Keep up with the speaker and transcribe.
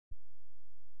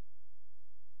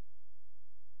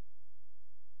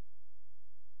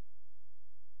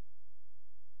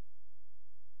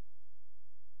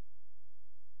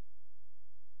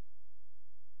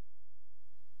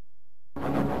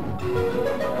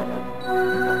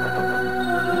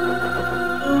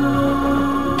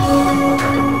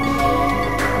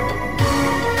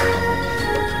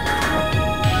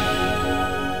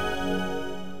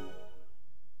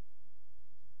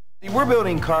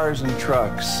styling cars and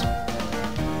trucks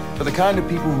for the kind of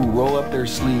people who roll up their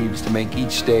sleeves to make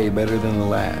each day better than the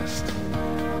last.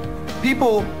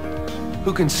 People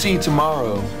who can see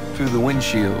tomorrow through the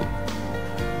windshield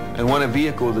and want a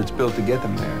vehicle that's built to get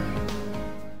them there.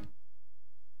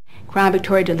 Crown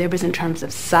Victoria delivers in terms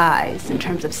of size, in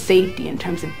terms of safety, in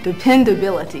terms of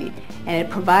dependability, and it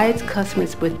provides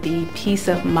customers with the peace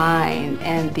of mind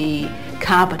and the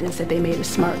confidence that they made a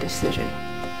smart decision.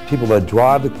 People that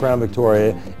drive the Crown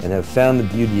Victoria and have found the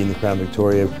beauty in the Crown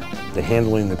Victoria, the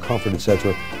handling, the comfort,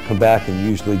 etc., come back and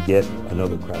usually get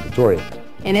another Crown Victoria.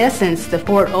 In essence, the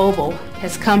Ford Oval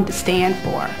has come to stand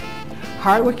for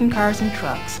hardworking cars and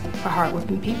trucks for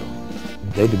hardworking people.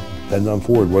 They depend on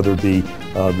Ford, whether it be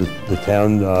the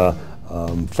town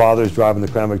fathers driving the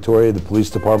Crown Victoria, the police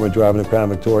department driving the Crown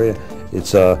Victoria.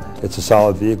 It's a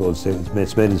solid vehicle.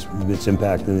 It's made its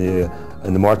impact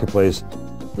in the marketplace.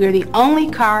 We are the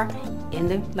only car in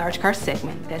the large car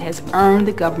segment that has earned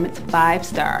the government's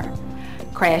 5-star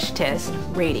crash test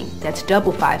rating. That's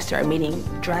double 5-star, meaning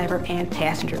driver and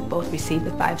passenger both receive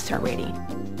the 5-star rating.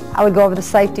 I would go over the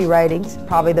safety ratings,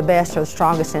 probably the best or the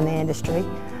strongest in the industry.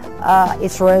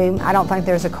 Its room, I don't think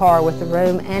there's a car with the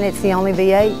room, and it's the only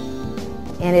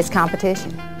V8 in its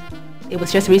competition. It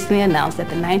was just recently announced that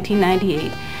the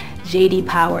 1998 J.D.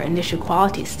 Power Initial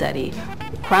Quality Study,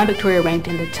 Crown Victoria ranked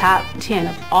in the top 10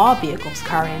 of all vehicles,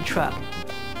 car and truck.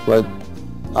 But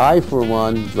I, for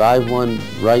one, drive one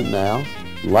right now,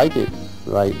 like it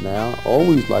right now,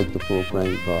 always like the full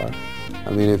frame car.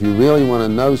 I mean, if you really want to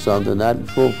know something, that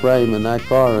full frame and that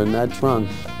car and that trunk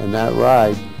and that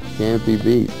ride can't be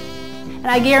beat. And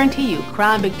I guarantee you,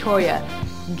 Crown Victoria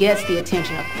gets the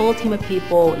attention of a full team of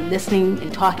people listening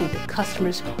and talking to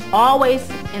customers, always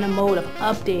in a mode of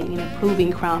updating and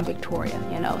improving Crown Victoria,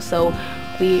 you know. So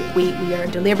we are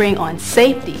delivering on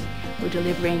safety, we're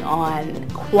delivering on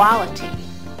quality,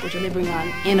 we're delivering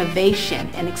on innovation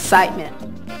and excitement.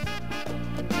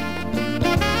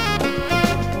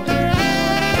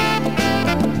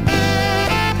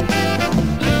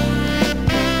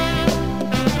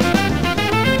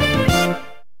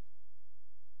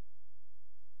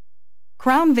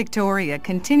 Crown Victoria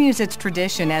continues its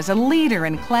tradition as a leader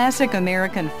in classic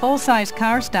American full-size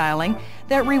car styling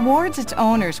that rewards its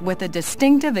owners with a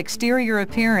distinctive exterior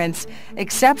appearance,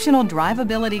 exceptional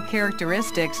drivability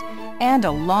characteristics, and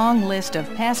a long list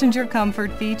of passenger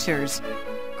comfort features.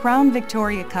 Crown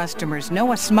Victoria customers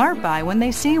know a smart buy when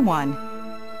they see one.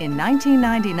 In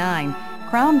 1999,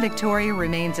 Crown Victoria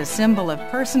remains a symbol of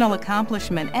personal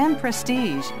accomplishment and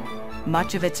prestige.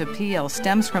 Much of its appeal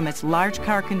stems from its large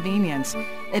car convenience,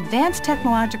 advanced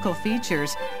technological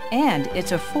features, and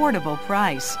its affordable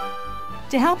price.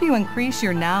 To help you increase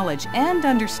your knowledge and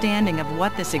understanding of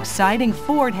what this exciting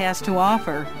Ford has to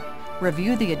offer,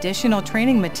 review the additional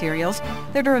training materials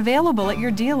that are available at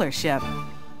your dealership.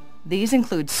 These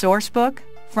include Sourcebook,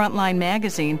 Frontline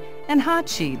Magazine, and Hot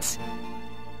Sheets.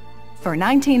 For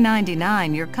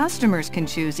 $19.99, your customers can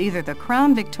choose either the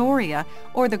Crown Victoria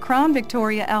or the Crown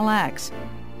Victoria LX.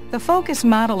 The focus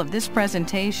model of this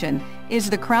presentation is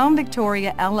the Crown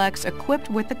Victoria LX equipped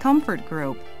with the Comfort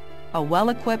Group. A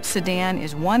well-equipped sedan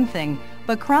is one thing,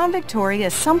 but Crown Victoria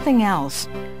is something else.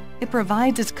 It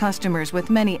provides its customers with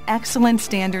many excellent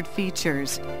standard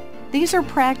features. These are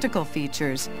practical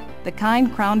features, the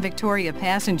kind Crown Victoria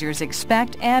passengers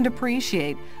expect and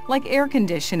appreciate, like air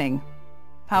conditioning,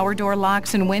 power door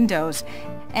locks and windows,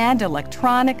 and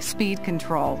electronic speed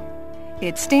control.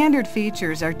 Its standard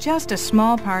features are just a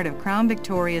small part of Crown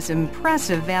Victoria's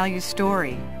impressive value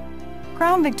story.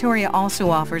 Crown Victoria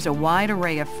also offers a wide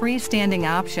array of freestanding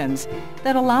options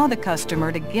that allow the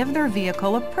customer to give their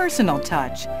vehicle a personal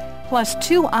touch, plus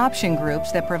 2 option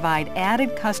groups that provide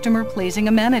added customer-pleasing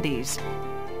amenities.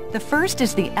 The first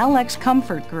is the LX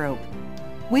Comfort Group.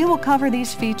 We will cover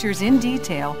these features in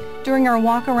detail during our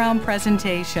walk-around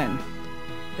presentation.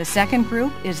 The second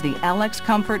group is the LX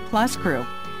Comfort Plus group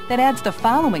that adds the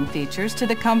following features to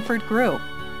the Comfort Group: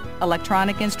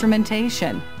 electronic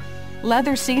instrumentation,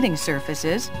 leather seating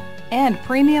surfaces, and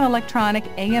premium electronic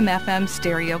AM/FM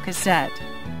stereo cassette.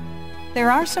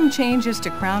 There are some changes to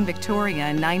Crown Victoria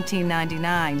in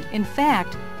 1999. In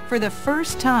fact, for the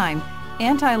first time,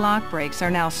 anti-lock brakes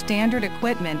are now standard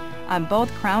equipment on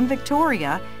both Crown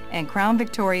Victoria and Crown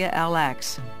Victoria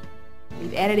LX.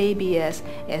 We've added ABS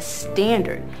as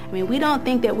standard. I mean, we don't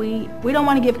think that we don't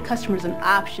want to give customers an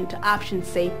option to option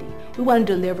safety. We want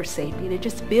to deliver safety, and it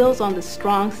just builds on the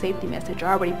strong safety message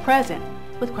already present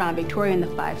with Crown Victoria and the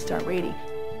 5-star rating.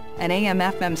 An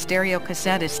AM/FM stereo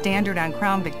cassette is standard on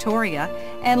Crown Victoria,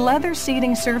 and leather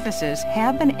seating surfaces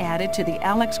have been added to the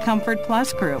LX Comfort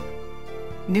Plus group.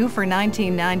 New for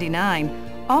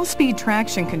 $19.99, all-speed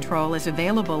traction control is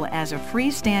available as a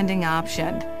freestanding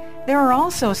option. There are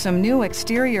also some new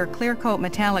exterior clear coat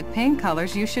metallic paint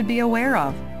colors you should be aware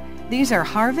of. These are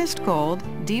Harvest Gold,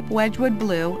 Deep Wedgwood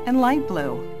Blue, and Light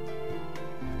Blue.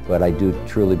 But I do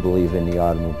truly believe in the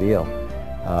automobile.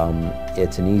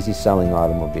 It's an easy-selling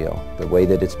automobile. The way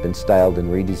that it's been styled and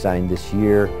redesigned this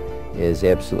year is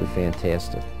absolutely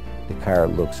fantastic. The car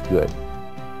looks good.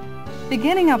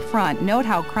 Beginning up front, note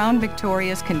how Crown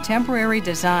Victoria's contemporary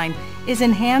design is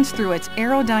enhanced through its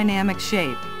aerodynamic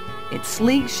shape. Its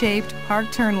sleek-shaped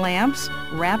park-turn lamps,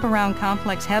 wrap-around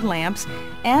complex headlamps,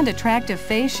 and attractive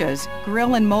fascias,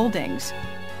 grille, and moldings.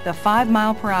 The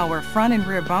 5-mile-per-hour front and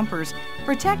rear bumpers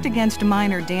protect against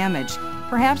minor damage,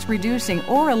 perhaps reducing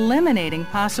or eliminating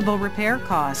possible repair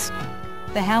costs.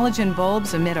 The halogen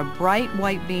bulbs emit a bright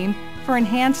white beam for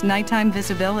enhanced nighttime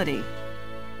visibility.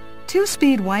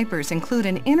 2-speed wipers include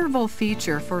an interval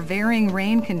feature for varying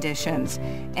rain conditions,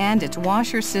 and its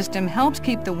washer system helps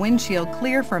keep the windshield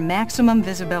clear for maximum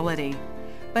visibility.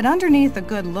 But underneath the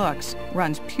good looks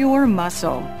runs pure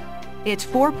muscle. Its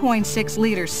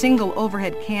 4.6-liter single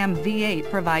overhead cam V8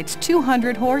 provides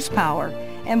 200 horsepower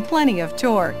and plenty of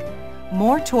torque.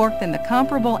 More torque than the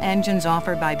comparable engines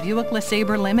offered by Buick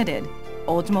LeSabre Limited,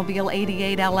 Oldsmobile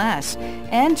 88 LS,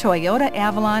 and Toyota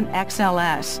Avalon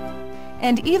XLS.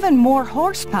 And even more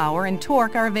horsepower and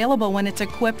torque are available when it's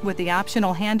equipped with the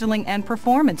optional handling and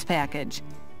performance package.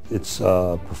 Its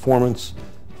performance,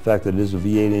 the fact that it is a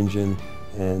V8 engine,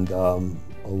 and a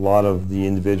lot of the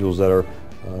individuals that are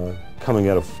coming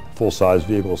out of full-size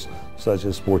vehicles, such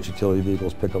as sports utility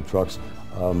vehicles, pickup trucks,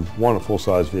 want a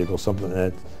full-size vehicle, something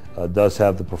that does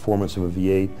have the performance of a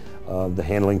V8, the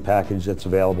handling package that's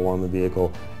available on the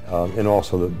vehicle, and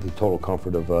also the total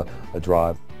comfort of a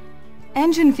drive.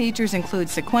 Engine features include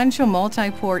sequential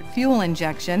multi-port fuel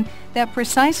injection that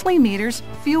precisely meters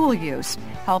fuel use,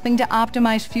 helping to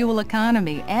optimize fuel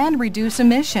economy and reduce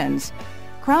emissions.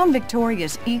 Crown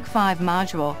Victoria's EEC5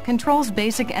 module controls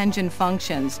basic engine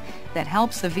functions that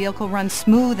helps the vehicle run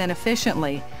smooth and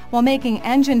efficiently while making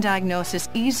engine diagnosis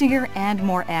easier and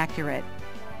more accurate.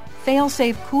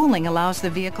 Fail-safe cooling allows the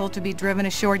vehicle to be driven a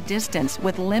short distance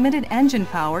with limited engine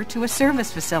power to a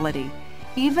service facility,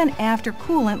 even after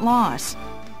coolant loss.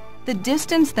 The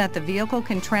distance that the vehicle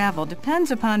can travel depends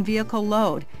upon vehicle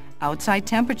load, outside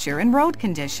temperature, and road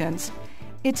conditions.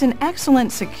 It's an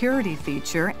excellent security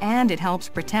feature, and it helps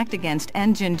protect against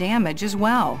engine damage as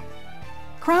well.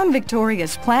 Crown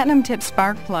Victoria's Platinum Tip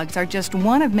spark plugs are just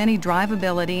one of many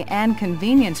drivability and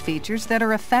convenience features that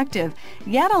are effective,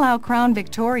 yet allow Crown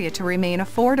Victoria to remain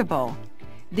affordable.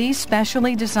 These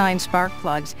specially designed spark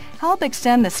plugs help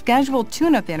extend the scheduled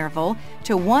tune-up interval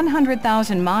to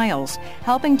 100,000 miles,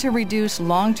 helping to reduce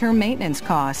long-term maintenance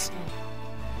costs.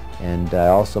 And I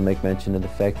also make mention of the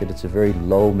fact that it's a very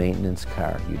low-maintenance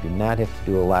car. You do not have to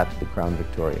do a lot to the Crown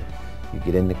Victoria. You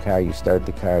get in the car, you start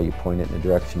the car, you point it in the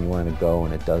direction you want to go,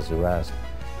 and it does the rest.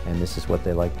 And this is what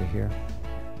they like to hear.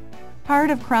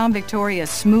 Part of Crown Victoria's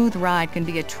smooth ride can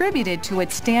be attributed to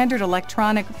its standard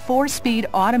electronic 4-speed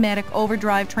automatic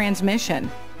overdrive transmission.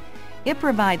 It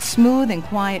provides smooth and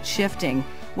quiet shifting,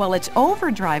 while its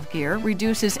overdrive gear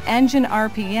reduces engine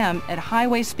RPM at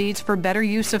highway speeds for better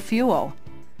use of fuel.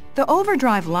 The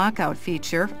overdrive lockout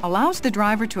feature allows the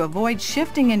driver to avoid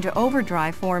shifting into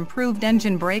overdrive for improved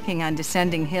engine braking on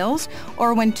descending hills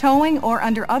or when towing or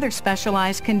under other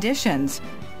specialized conditions.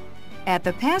 At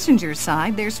the passenger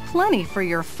side, there's plenty for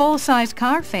your full-size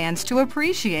car fans to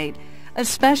appreciate,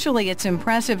 especially its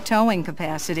impressive towing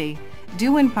capacity,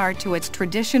 due in part to its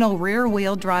traditional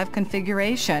rear-wheel drive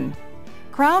configuration.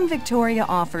 Crown Victoria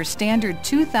offers standard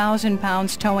 2,000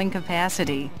 pounds towing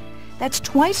capacity. That's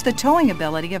twice the towing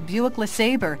ability of Buick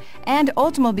LeSabre and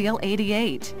Oldsmobile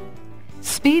 88.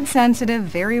 Speed-sensitive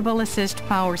variable assist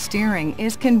power steering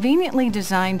is conveniently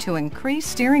designed to increase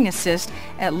steering assist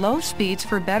at low speeds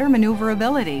for better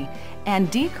maneuverability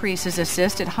and decreases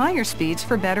assist at higher speeds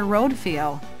for better road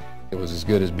feel. It was as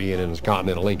good as being in a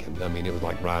Continental Lincoln. I mean, it was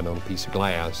like riding on a piece of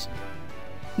glass.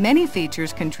 Many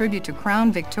features contribute to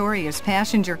Crown Victoria's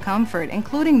passenger comfort,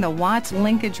 including the Watts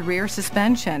linkage rear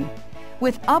suspension.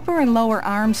 With upper and lower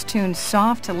arms tuned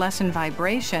soft to lessen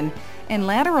vibration and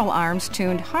lateral arms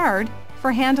tuned hard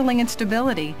for handling and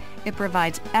stability, it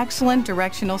provides excellent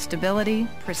directional stability,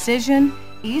 precision,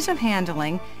 ease of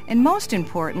handling, and most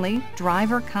importantly,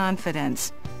 driver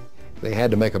confidence. They had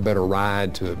to make a better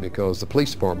ride to it because the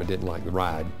police department didn't like the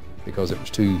ride because it was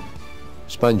too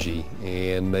spongy,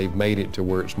 and they've made it to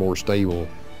where it's more stable.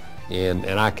 And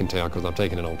I can tell because I'm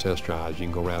taking it on test drives. You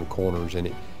can go around corners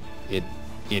and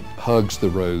it hugs the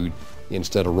road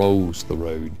instead of rolls the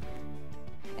road.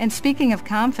 And speaking of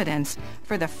confidence,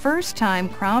 for the first time,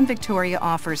 Crown Victoria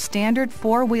offers standard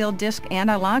four-wheel disc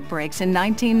anti-lock brakes in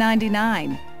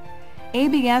 1999.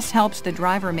 ABS helps the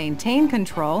driver maintain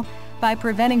control by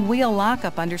preventing wheel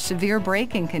lockup under severe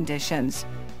braking conditions.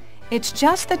 It's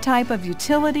just the type of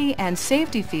utility and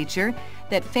safety feature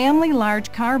that family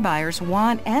large car buyers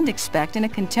want and expect in a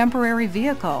contemporary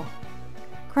vehicle.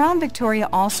 Crown Victoria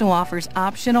also offers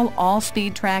optional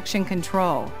all-speed traction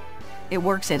control. It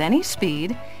works at any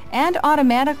speed and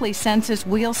automatically senses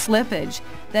wheel slippage,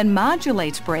 then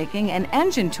modulates braking and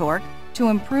engine torque to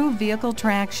improve vehicle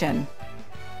traction.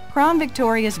 Crown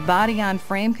Victoria's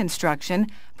body-on-frame construction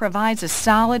provides a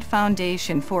solid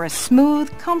foundation for a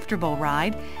smooth, comfortable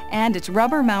ride, and its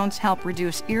rubber mounts help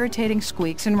reduce irritating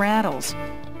squeaks and rattles.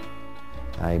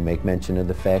 I make mention of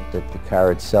the fact that the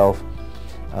car itself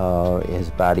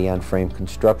is body-on-frame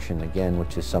construction, again,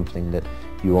 which is something that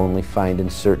you only find in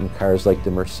certain cars like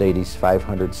the Mercedes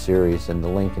 500 series and the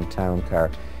Lincoln Town Car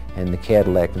and the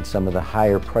Cadillac and some of the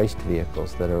higher priced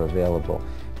vehicles that are available,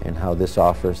 and how this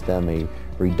offers them a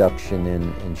reduction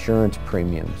in insurance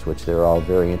premiums, which they're all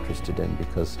very interested in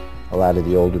because a lot of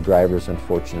the older drivers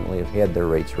unfortunately have had their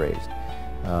rates raised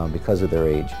because of their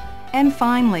age. And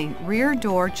finally, rear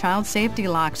door child safety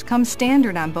locks come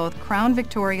standard on both Crown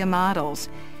Victoria models.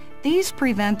 These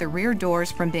prevent the rear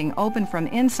doors from being opened from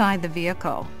inside the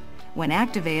vehicle. When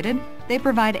activated, they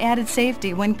provide added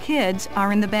safety when kids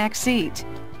are in the back seat.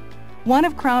 One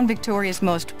of Crown Victoria's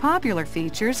most popular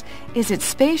features is its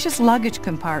spacious luggage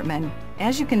compartment.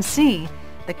 As you can see,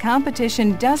 the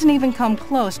competition doesn't even come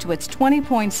close to its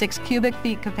 20.6 cubic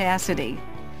feet capacity.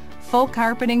 Full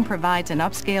carpeting provides an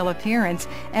upscale appearance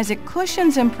as it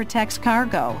cushions and protects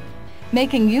cargo.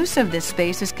 Making use of this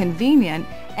space is convenient,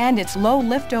 and its low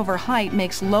liftover height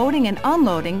makes loading and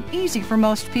unloading easy for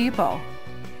most people.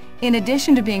 In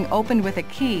addition to being opened with a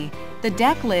key, the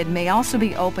deck lid may also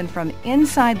be opened from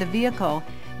inside the vehicle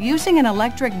using an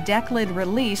electric deck lid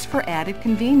release for added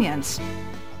convenience.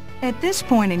 At this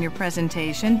point in your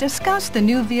presentation, discuss the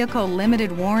new vehicle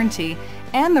limited warranty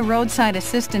and the roadside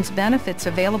assistance benefits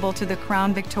available to the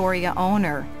Crown Victoria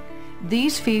owner.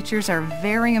 These features are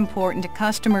very important to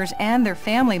customers and their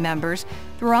family members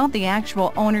throughout the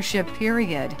actual ownership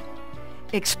period.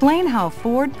 Explain how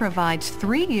Ford provides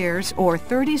 3 years or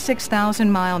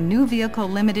 36,000-mile new vehicle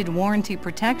limited warranty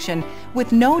protection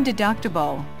with no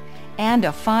deductible, and a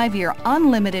 5-year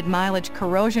unlimited mileage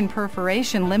corrosion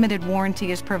perforation limited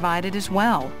warranty is provided as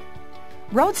well.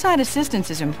 Roadside assistance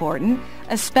is important,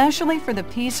 especially for the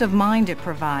peace of mind it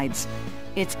provides.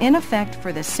 It's in effect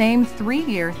for the same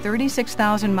 3-year,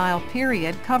 36,000-mile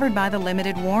period covered by the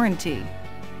limited warranty.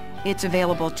 It's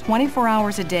available 24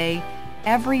 hours a day,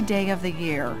 every day of the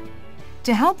year.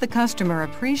 To help the customer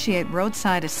appreciate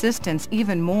roadside assistance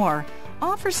even more,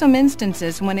 offer some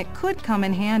instances when it could come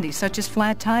in handy, such as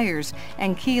flat tires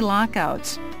and key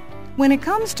lockouts. When it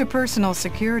comes to personal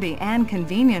security and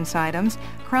convenience items,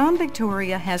 Crown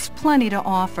Victoria has plenty to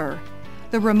offer.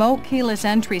 The remote keyless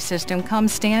entry system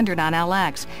comes standard on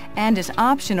LX and is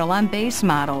optional on base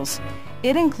models.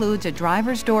 It includes a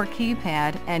driver's door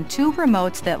keypad and 2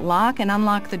 remotes that lock and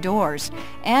unlock the doors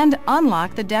and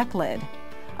unlock the deck lid.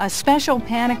 A special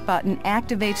panic button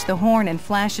activates the horn and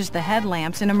flashes the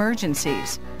headlamps in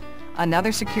emergencies.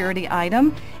 Another security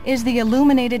item is the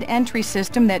illuminated entry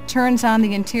system that turns on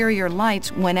the interior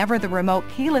lights whenever the remote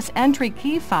keyless entry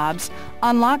key fob's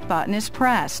unlock button is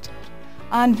pressed.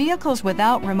 On vehicles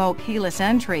without remote keyless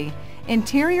entry,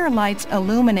 interior lights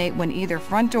illuminate when either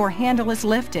front door handle is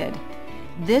lifted.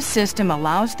 This system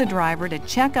allows the driver to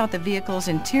check out the vehicle's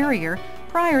interior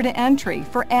prior to entry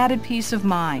for added peace of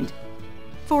mind.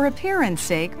 For appearance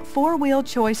sake, 4-wheel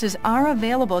choices are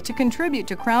available to contribute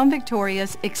to Crown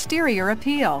Victoria's exterior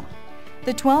appeal.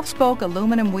 The 12-spoke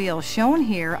aluminum wheels shown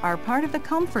here are part of the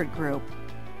Comfort Group.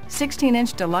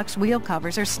 16-inch deluxe wheel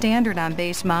covers are standard on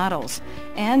base models,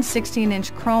 and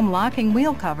 16-inch chrome locking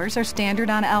wheel covers are standard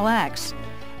on LX.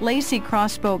 Lacy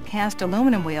cross-spoke cast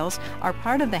aluminum wheels are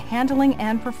part of the handling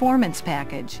and performance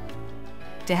package.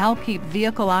 To help keep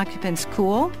vehicle occupants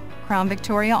cool, Crown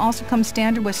Victoria also comes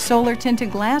standard with solar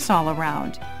tinted glass all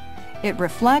around. It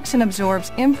reflects and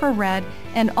absorbs infrared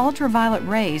and ultraviolet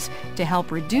rays to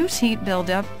help reduce heat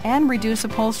buildup and reduce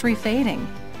upholstery fading.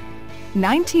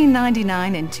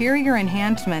 1999 interior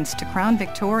enhancements to Crown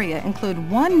Victoria include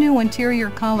 1 new interior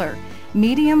color,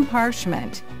 medium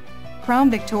parchment. Crown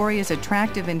Victoria's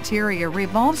attractive interior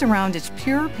revolves around its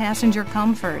pure passenger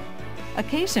comfort. A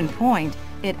case in point,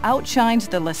 it outshines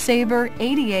the LeSabre,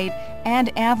 88,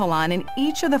 and Avalon in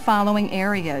each of the following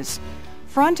areas: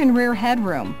 front and rear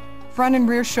headroom, front and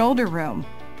rear shoulder room,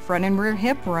 front and rear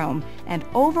hip room, and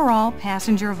overall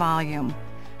passenger volume.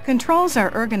 Controls are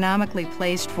ergonomically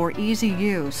placed for easy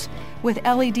use, with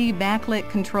LED backlit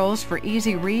controls for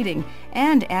easy reading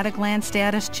and at-a-glance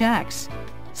status checks.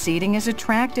 Seating is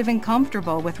attractive and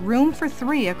comfortable with room for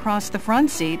 3 across the front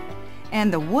seat,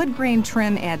 and the wood grain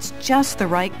trim adds just the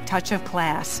right touch of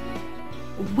class.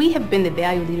 We have been the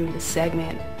value leader in this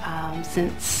segment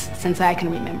since I can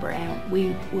remember, and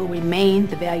we will remain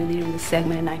the value leader in this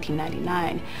segment in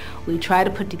 1999. We try to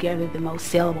put together the most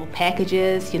saleable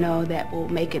packages, that will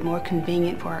make it more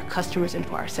convenient for our customers and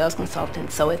for our sales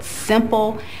consultants. So it's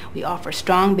simple, we offer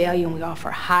strong value, and we offer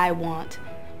high want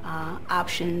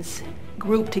options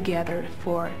grouped together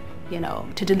for,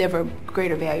 to deliver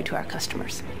greater value to our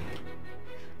customers.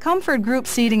 Comfort Group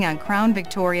seating on Crown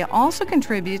Victoria also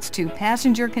contributes to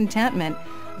passenger contentment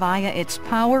via its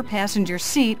power passenger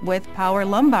seat with power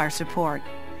lumbar support.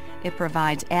 It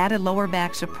provides added lower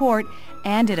back support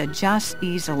and it adjusts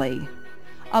easily.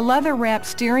 A leather-wrapped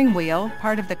steering wheel,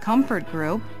 part of the Comfort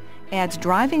Group, adds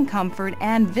driving comfort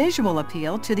and visual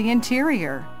appeal to the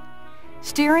interior.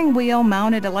 Steering wheel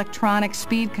mounted electronic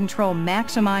speed control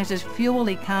maximizes fuel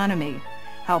economy,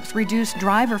 helps reduce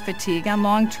driver fatigue on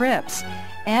long trips,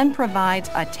 and provides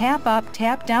a tap-up,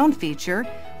 tap-down feature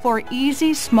for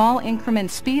easy small increment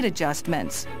speed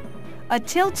adjustments. A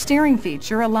tilt steering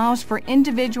feature allows for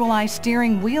individualized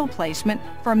steering wheel placement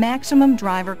for maximum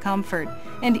driver comfort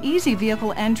and easy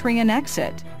vehicle entry and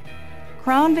exit.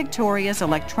 Crown Victoria's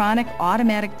electronic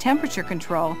automatic temperature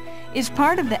control is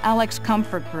part of the LX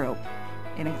Comfort Group.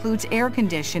 It includes air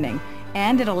conditioning,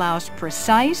 and it allows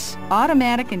precise,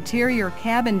 automatic interior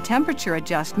cabin temperature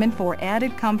adjustment for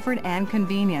added comfort and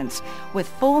convenience, with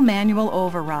full manual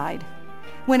override.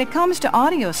 When it comes to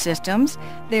audio systems,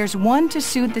 there's one to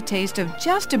suit the taste of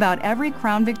just about every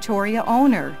Crown Victoria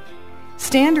owner.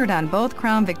 Standard on both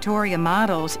Crown Victoria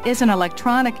models is an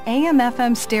electronic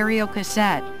AM/FM stereo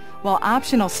cassette, while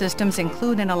optional systems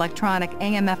include an electronic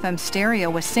AM/FM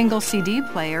stereo with single CD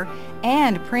player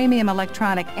and premium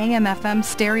electronic AM/FM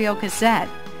stereo cassette.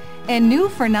 And new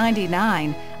for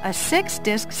 $99, a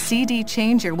 6-disc CD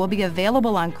changer will be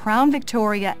available on Crown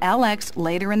Victoria LX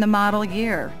later in the model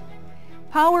year.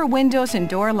 Power windows and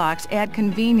door locks add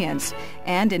convenience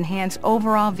and enhance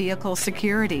overall vehicle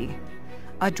security.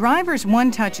 A driver's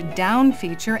one-touch down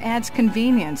feature adds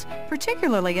convenience,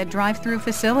 particularly at drive-through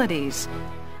facilities.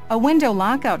 A window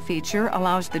lockout feature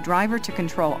allows the driver to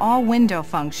control all window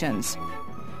functions.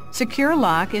 Secure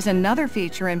lock is another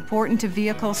feature important to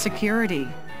vehicle security.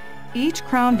 Each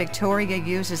Crown Victoria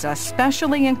uses a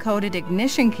specially encoded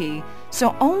ignition key,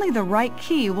 so only the right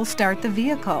key will start the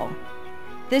vehicle.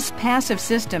 This passive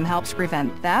system helps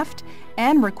prevent theft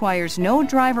and requires no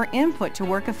driver input to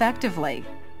work effectively.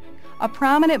 A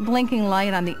prominent blinking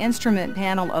light on the instrument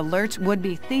panel alerts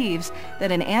would-be thieves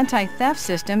that an anti-theft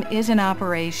system is in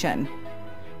operation.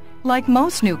 Like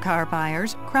most new car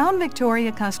buyers, Crown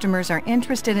Victoria customers are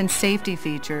interested in safety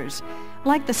features,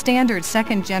 like the standard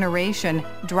second-generation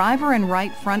driver and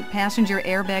right front passenger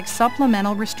airbag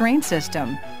supplemental restraint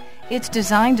system. It's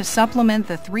designed to supplement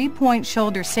the 3-point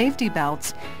shoulder safety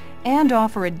belts and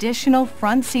offer additional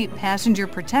front seat passenger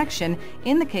protection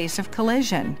in the case of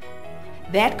collision.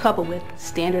 That, coupled with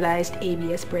standardized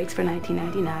ABS brakes for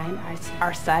 $19.99,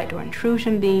 our side door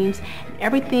intrusion beams, and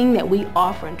everything that we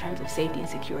offer in terms of safety and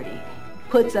security,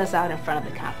 puts us out in front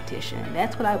of the competition.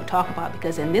 That's what I would talk about,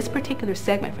 because in this particular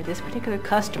segment, for this particular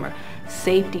customer,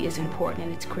 safety is important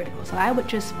and it's critical. So I would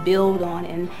just build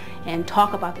on and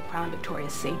talk about the Crown Victoria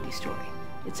safety story.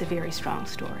 It's a very strong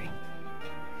story.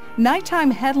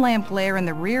 Nighttime headlamp glare in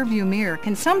the rear view mirror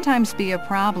can sometimes be a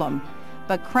problem,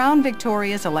 but Crown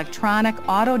Victoria's electronic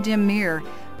auto-dim mirror,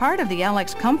 part of the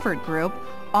LX Comfort Group,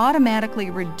 automatically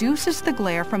reduces the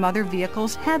glare from other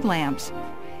vehicles' headlamps.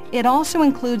 It also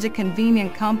includes a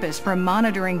convenient compass for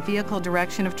monitoring vehicle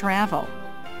direction of travel.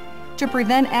 To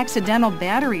prevent accidental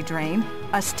battery drain,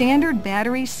 a standard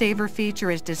battery saver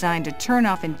feature is designed to turn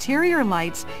off interior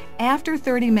lights after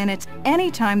 30 minutes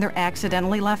anytime they're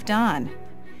accidentally left on.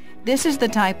 This is the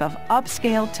type of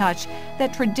upscale touch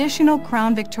that traditional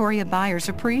Crown Victoria buyers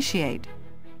appreciate.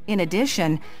 In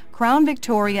addition, Crown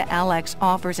Victoria LX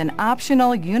offers an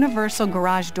optional universal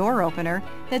garage door opener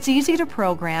that's easy to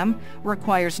program,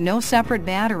 requires no separate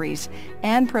batteries,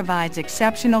 and provides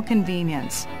exceptional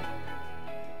convenience.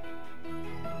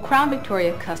 Crown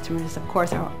Victoria customers, of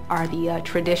course, are the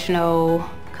traditional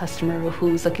customer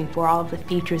who's looking for all of the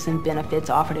features and benefits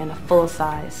offered in a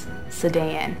full-size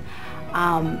sedan.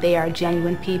 They are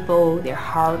genuine people, they're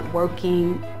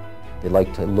hard-working. They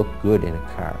like to look good in a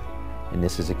car, and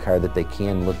this is a car that they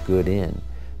can look good in.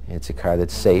 It's a car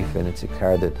that's safe, and it's a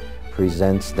car that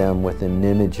presents them with an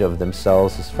image of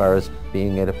themselves as far as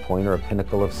being at a point or a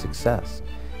pinnacle of success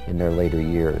in their later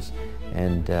years.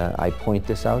 And I point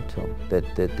this out to them,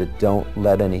 that don't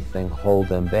let anything hold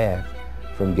them back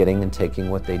from getting and taking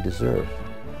what they deserve.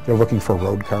 They're looking for a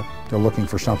road car. They're looking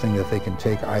for something that they can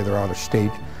take either out of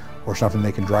state or something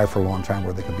they can drive for a long time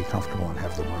where they can be comfortable and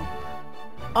have the room.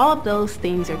 All of those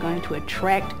things are going to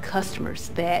attract customers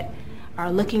that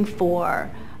are looking for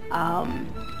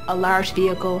a large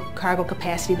vehicle, cargo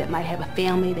capacity, that might have a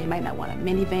family, they might not want a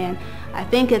minivan. I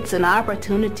think it's an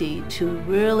opportunity to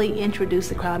really introduce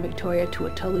the Crown Victoria to a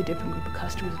totally different group of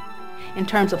customers. In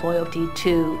terms of loyalty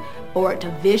to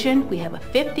Vision, we have a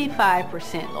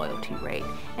 55% loyalty rate.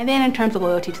 And then in terms of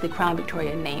loyalty to the Crown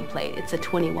Victoria nameplate, it's a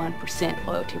 21%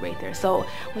 loyalty rate there. So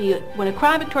when a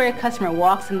Crown Victoria customer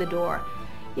walks in the door,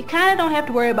 you kind of don't have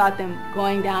to worry about them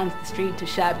going down the street to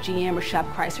shop GM or shop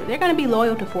Chrysler. They're going to be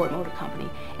loyal to Ford Motor Company.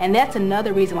 And that's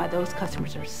another reason why those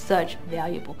customers are such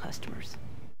valuable customers.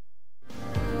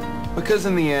 Because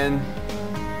in the end,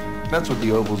 that's what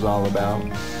the Oval's all about.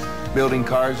 Building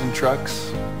cars and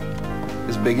trucks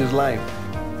as big as life.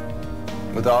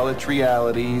 With all its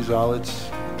realities, all its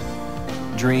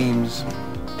dreams,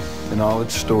 and all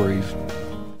its stories.